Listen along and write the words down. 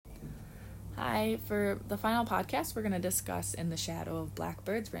Hi, for the final podcast, we're going to discuss In the Shadow of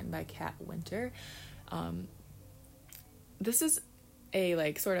Blackbirds, written by Kat Winter. This is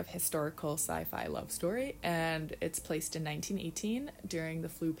a sort of historical sci-fi love story, and it's placed in 1918 during the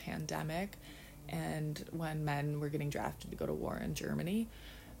flu pandemic, and when men were getting drafted to go to war in Germany.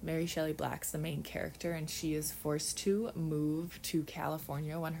 Mary Shelley Black's the main character, and she is forced to move to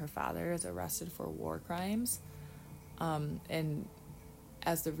California when her father is arrested for war crimes. And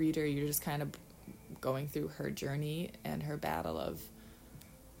as the reader, you're just kind of going through her journey and her battle of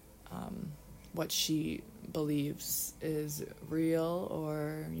what she believes is real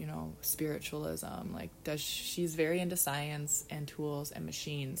or, spiritualism. She's very into science and tools and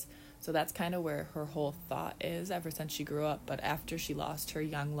machines. So that's kind of where her whole thought is ever since she grew up. But after she lost her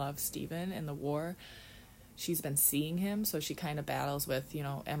young love, Stephen, in the war, she's been seeing him. So she kind of battles with,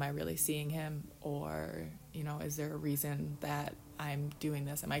 am I really seeing him? Or, is there a reason that I'm doing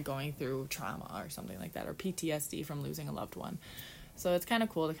this? Am I going through trauma or something like that? Or PTSD from losing a loved one? So it's kind of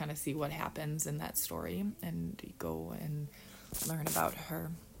cool to kind of see what happens in that story and go and learn about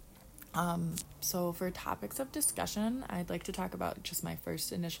her. So for topics of discussion, I'd like to talk about just my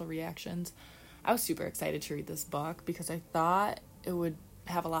first initial reactions. I was super excited to read this book because I thought it would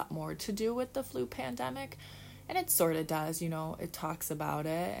have a lot more to do with the flu pandemic, and it sort of does. It talks about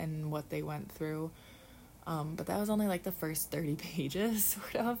it and what they went through, but that was only the first 30 pages,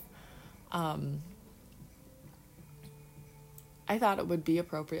 sort of. I thought it would be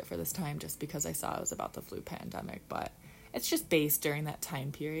appropriate for this time just because I saw it was about the flu pandemic, but it's just based during that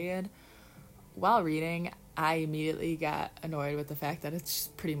time period. While reading, I immediately got annoyed with the fact that it's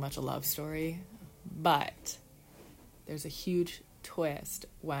pretty much a love story, but there's a huge twist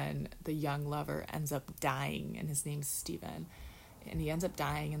when the young lover ends up dying, and his name's Stephen, and he ends up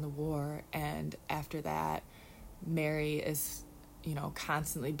dying in the war, and after that, Mary is,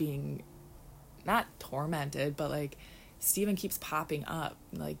 constantly being, not tormented, but Stephen keeps popping up,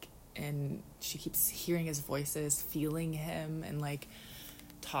 and she keeps hearing his voices, feeling him, and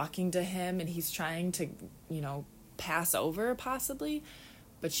talking to him, and he's trying to, pass over possibly,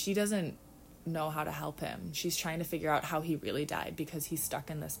 but she doesn't know how to help him. She's trying to figure out how he really died because he's stuck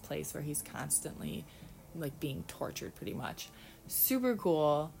in this place where he's constantly being tortured pretty much. Super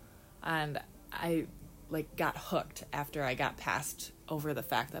cool. And I got hooked after I got past over the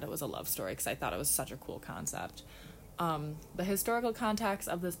fact that it was a love story because I thought it was such a cool concept. The historical context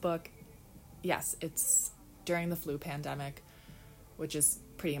of this book, yes, it's during the flu pandemic, which is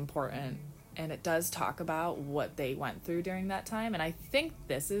pretty important, and it does talk about what they went through during that time, and I think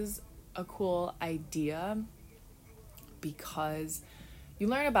this is a cool idea because you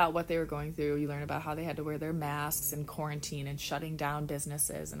learn about what they were going through, you learn about how they had to wear their masks and quarantine and shutting down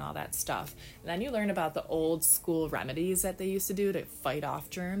businesses and all that stuff, and then you learn about the old school remedies that they used to do to fight off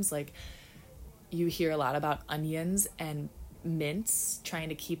germs. You hear a lot about onions and mints trying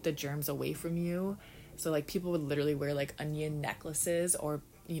to keep the germs away from you. So people would literally wear onion necklaces or,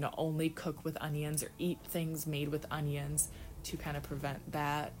 only cook with onions or eat things made with onions to kind of prevent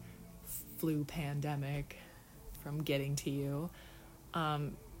that flu pandemic from getting to you.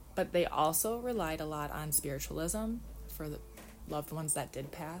 But they also relied a lot on spiritualism for the loved ones that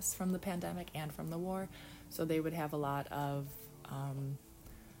did pass from the pandemic and from the war. So they would have a lot of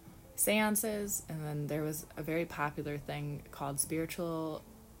seances, and then there was a very popular thing called spiritual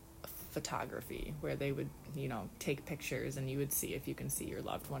photography where they would take pictures and you would see if you can see your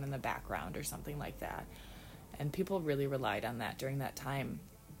loved one in the background or something like that, and people really relied on that during that time.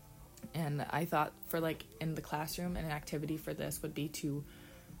 And I thought for in the classroom, an activity for this would be to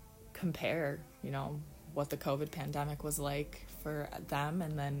compare what the COVID pandemic was like for them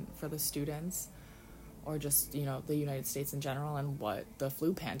and then for the students, or just, the United States in general, and what the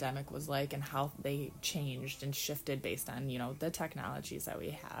flu pandemic was like and how they changed and shifted based on, the technologies that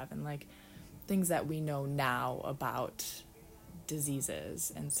we have and things that we know now about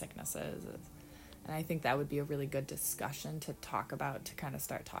diseases and sicknesses. And I think that would be a really good discussion to talk about, to kind of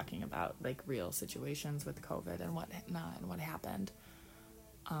start talking about real situations with COVID and whatnot and what happened.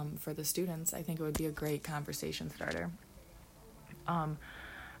 For the students, I think it would be a great conversation starter.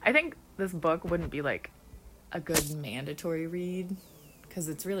 I think this book wouldn't be a good mandatory read because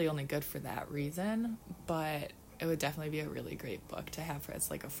it's really only good for that reason, but it would definitely be a really great book to have as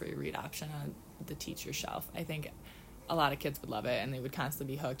a free read option on the teacher shelf. I think a lot of kids would love it, and they would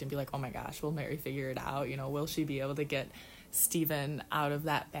constantly be hooked and be like, oh my gosh, will Mary figure it out? Will she be able to get Stephen out of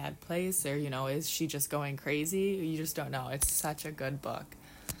that bad place? Or, is she just going crazy? You just don't know. It's such a good book.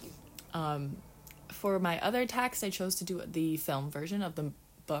 For my other text, I chose to do the film version of the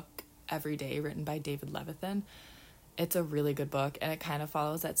book Every Day, written by David Levithan. It's a really good book, and it kind of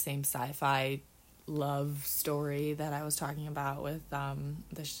follows that same sci-fi love story that I was talking about with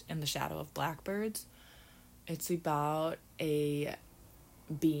In the Shadow of Blackbirds. It's about a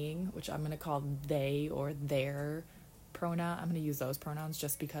being, which I'm going to call they or their pronoun. I'm going to use those pronouns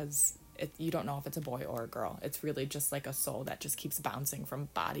just because you don't know if it's a boy or a girl. It's really just like a soul that just keeps bouncing from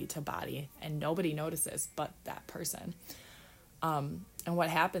body to body, and nobody notices but that person. And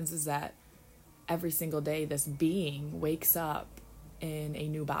what happens is that every single day, this being wakes up in a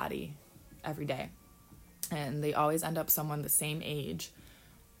new body every day. And they always end up someone the same age.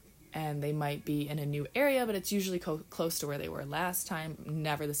 And they might be in a new area, but it's usually close to where they were last time.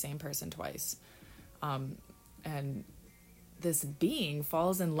 Never the same person twice. And this being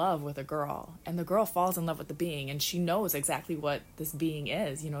falls in love with a girl. And the girl falls in love with the being. And she knows exactly what this being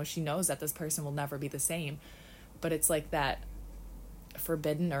is. She knows that this person will never be the same. But it's like that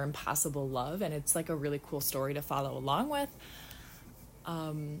forbidden or impossible love, and it's like a really cool story to follow along with.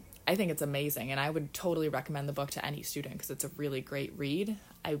 I think it's amazing, and I would totally recommend the book to any student because it's a really great read.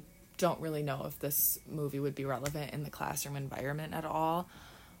 I don't really know if this movie would be relevant in the classroom environment at all.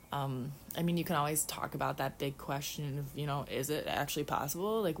 You can always talk about that big question of, is it actually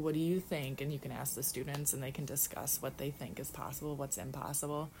possible? Like, what do you think? And you can ask the students, and they can discuss what they think is possible, what's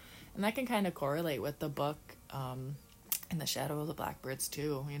impossible. And that can kind of correlate with the book, In the Shadow of the Blackbirds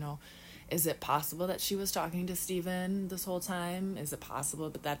too. Is it possible that she was talking to Steven this whole time? Is it possible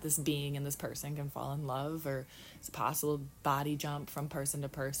that this being and this person can fall in love? Or is it possible body jump from person to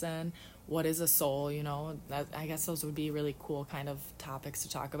person? What is a soul? I guess those would be really cool kind of topics to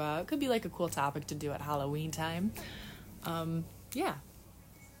talk about. It could be like a cool topic to do at Halloween time. Yeah.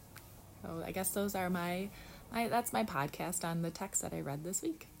 So I guess those are that's my podcast on the text that I read this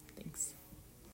week. Thanks.